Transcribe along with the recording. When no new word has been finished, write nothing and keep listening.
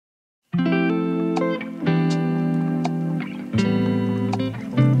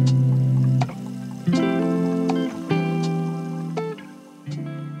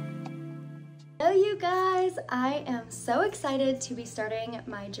I am so excited to be starting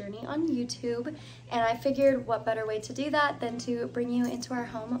my journey on YouTube, and I figured what better way to do that than to bring you into our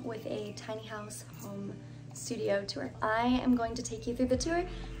home with a tiny house home studio tour. I am going to take you through the tour,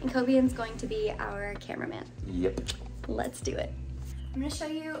 and Kobian's going to be our cameraman. Yep. Let's do it. I'm gonna show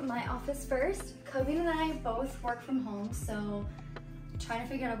you my office first. Kobian and I both work from home, so trying to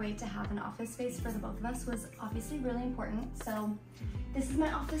figure out a way to have an office space for the both of us was obviously really important. So this is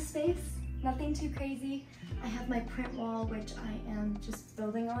my office space, nothing too crazy. I have my print wall, which I am just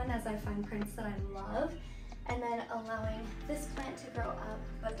building on as I find prints that I love, and then allowing this plant to grow up,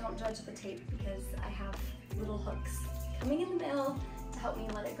 but don't judge the tape because I have little hooks coming in the mail to help me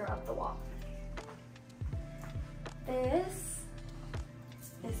let it grow up the wall. This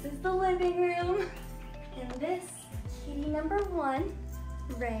is the living room, and this kitty number 1,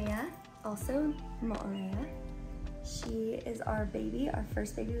 Rhea, also Maria. She is our baby, our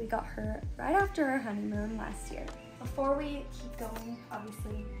first baby. We got her right after our honeymoon last year. Before we keep going,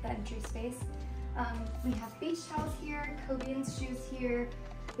 obviously the entry space, we have beach towels here, Kobian's shoes here.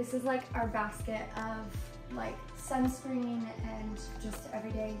 This is like our basket of like sunscreen and just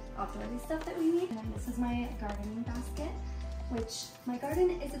everyday outdoorsy stuff that we need. And then this is my gardening basket, which my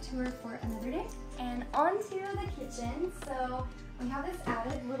garden is a tour for another day. And onto the kitchen. So we have this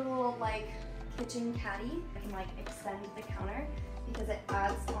added little like kitchen caddy. I can like extend the counter because it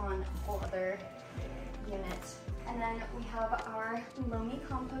adds on a whole other unit. And then we have our loamy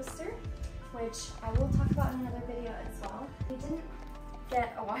composter, which I will talk about in another video as well. We didn't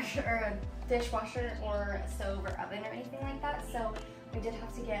get a washer or a dishwasher or a stove or oven or anything like that, so we did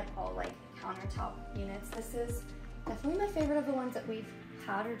have to get all like countertop units. This is definitely my favorite of the ones that we've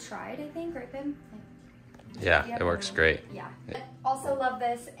had or tried, I think, right, babe? Yeah, it works great. Yeah. I also love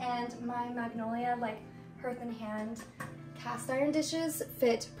this, and my Magnolia, like Hearth and Hand cast iron dishes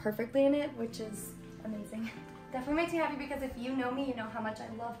fit perfectly in it, which is amazing. Definitely makes me happy because if you know me, you know how much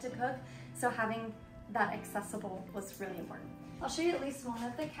I love to cook, so having that accessible was really important. I'll show you at least one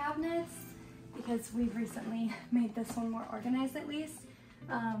of the cabinets because we've recently made this one more organized at least.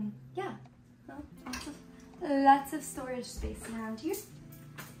 Yeah, well, lots of storage space around here,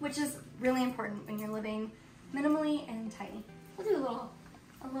 which is really important when you're living minimally and tiny. We'll do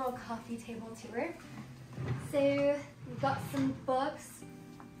a little coffee table tour. So we've got some books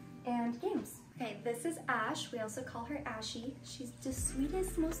and games. Okay, this is Ash. We also call her Ashy. She's the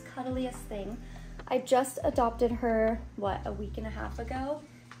sweetest, most cuddliest thing. I just adopted her, what, a week and a half ago.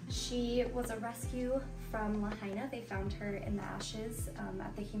 She was a rescue from Lahaina. They found her in the ashes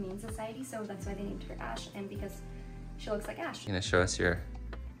at the Humane Society, so that's why they named her Ash, and because she looks like Ash. You gonna show us your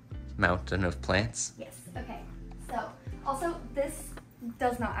mountain of plants? Yes, okay. So, also this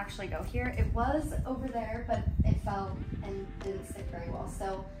does not actually go here. It was over there, but it fell and didn't stick very well.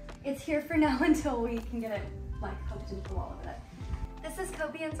 So it's here for now until we can get it like hooked into the wall over there. This is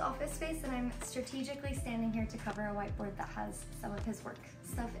Kobian's office space, and I'm strategically standing here to cover a whiteboard that has some of his work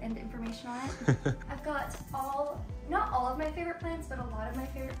stuff and information on it. I've got not all of my favorite plants, but a lot of my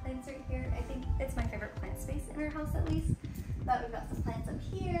favorite plants right here. I think it's my favorite plant space in our house at least. But we've got some plants up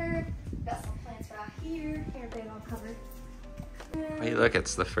here, we've got some plants right here. Here, babe, I'll cover. Hey, look,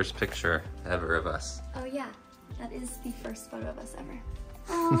 it's the first picture ever of us. Oh yeah, that is the first photo of us ever.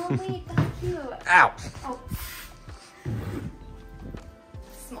 Oh wait, that's cute. Ow! Oh.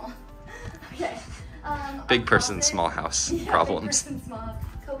 Small. Okay. Big person, small house problems. Big person, small house.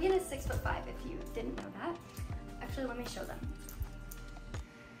 Kobian is 6'5", if you didn't know that. Actually, let me show them.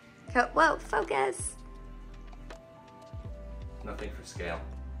 Whoa, focus. Nothing for scale.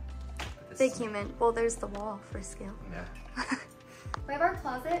 Big human. Well, there's the wall for scale. Yeah. We have our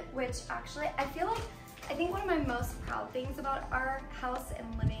closet, which actually I think one of my most proud things about our house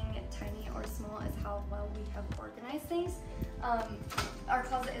and living tiny or small is how well we have organized things. Our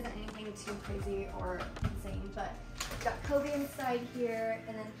closet isn't anything too crazy or insane, but we've got Kobian's side here,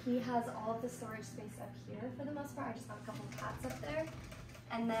 and then he has all of the storage space up here for the most part. I just have a couple of cats up there.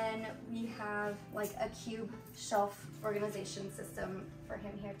 And then we have like a cube shelf organization system for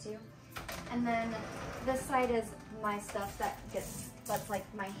him here too. And then this side is my stuff that's like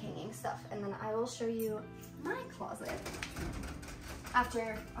my hanging stuff. And then I will show you my closet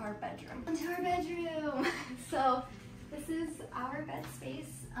after our bedroom. Into our bedroom. So this is our bed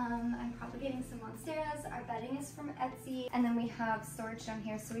space. I'm probably getting some monsteras. Our bedding is from Etsy. And then we have storage down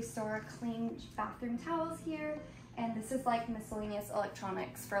here. So we store clean bathroom towels here. And this is like miscellaneous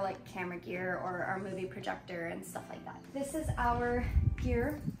electronics for like camera gear or our movie projector and stuff like that. This is our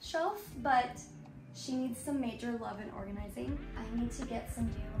gear shelf, but she needs some major love and organizing. I need to get some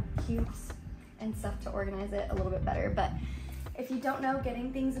new cubes and stuff to organize it a little bit better, but If you don't know,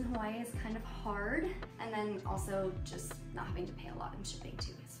 getting things in Hawaii is kind of hard, and then also just not having to pay a lot in shipping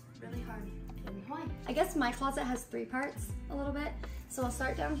too is really hard in Hawaii. I guess my closet has 3 parts a little bit. So I'll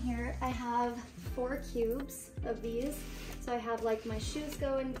start down here. I have 4 cubes of these. So I have like my shoes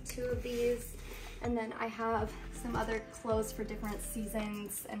go in 2 of these, and then I have some other clothes for different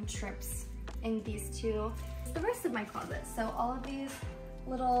seasons and trips in these 2. It's the rest of my closet. So all of these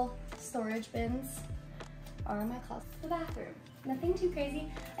little storage bins are in my closet. The bathroom. Nothing too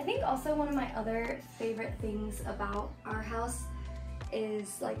crazy. I think also one of my other favorite things about our house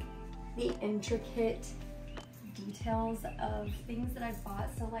is like the intricate details of things that I've bought.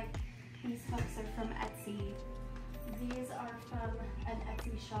 So like these hooks are from Etsy. These are from an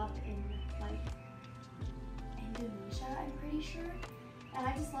Etsy shop in like Indonesia, I'm pretty sure. And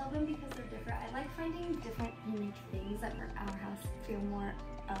I just love them because they're different. I like finding different unique things that make our house feel more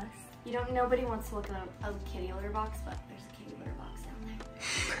us. You don't, nobody wants to look at a kitty litter box, but there's a kitty litter box down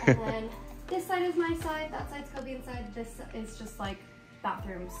there. And then this side is my side, that side's Kobe's side. This is just like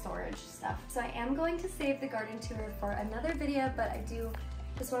bathroom storage stuff. So I am going to save the garden tour for another video, but I do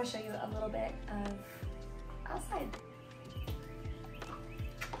just want to show you a little bit of outside.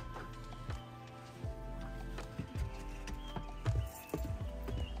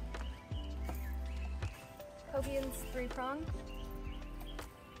 Kobe's 3-prong,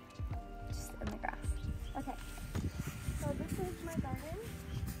 just in the grass. Okay, so this is my garden.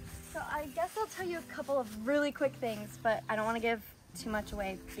 So I guess I'll tell you a couple of really quick things, but I don't want to give too much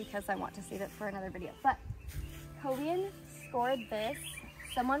away because I want to save it for another video. But Kobe scored this.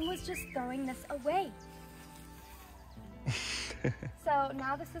 Someone was just throwing this away. So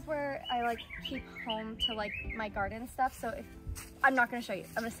now this is where I like keep home to like my garden stuff. So if I'm not going to show you,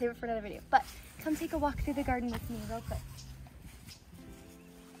 I'm going to save it for another video. But come take a walk through the garden with me real quick.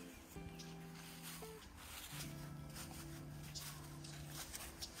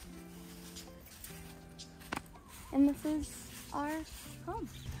 And this is our home.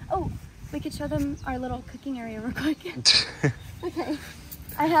 Oh, we could show them our little cooking area real quick. Okay,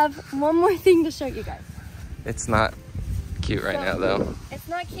 I have one more thing to show you guys. It's not cute right now though. It's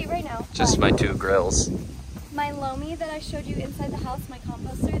not cute right now. Just my 2 grills. My loamy that I showed you inside the house, my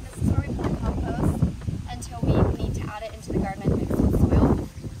composter, this is where we put the compost until we need to add it into the garden and mix with soil.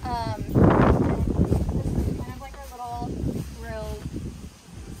 This is kind of like our little grill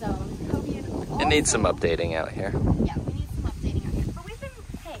zone. It needs some updating out here. Yeah, we need some updating out here. But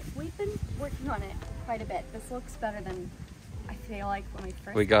we've been working on it quite a bit. This looks better than I feel like when we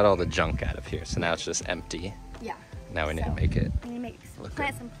first. We got all the junk out of here, so now it's just empty. Yeah. Now we need to make it. We need to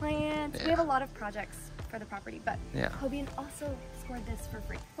plant some plants. Yeah. We have a lot of projects for the property, but yeah. Kobe also scored this for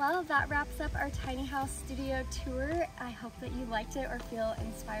free. Well, that wraps up our tiny house studio tour. I hope that you liked it or feel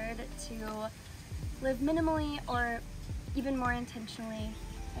inspired to live minimally or even more intentionally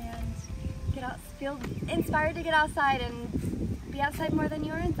and feel inspired to get outside and be outside more than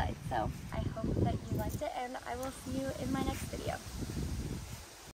you are inside. So I hope that you liked it, and I will see you in my next video.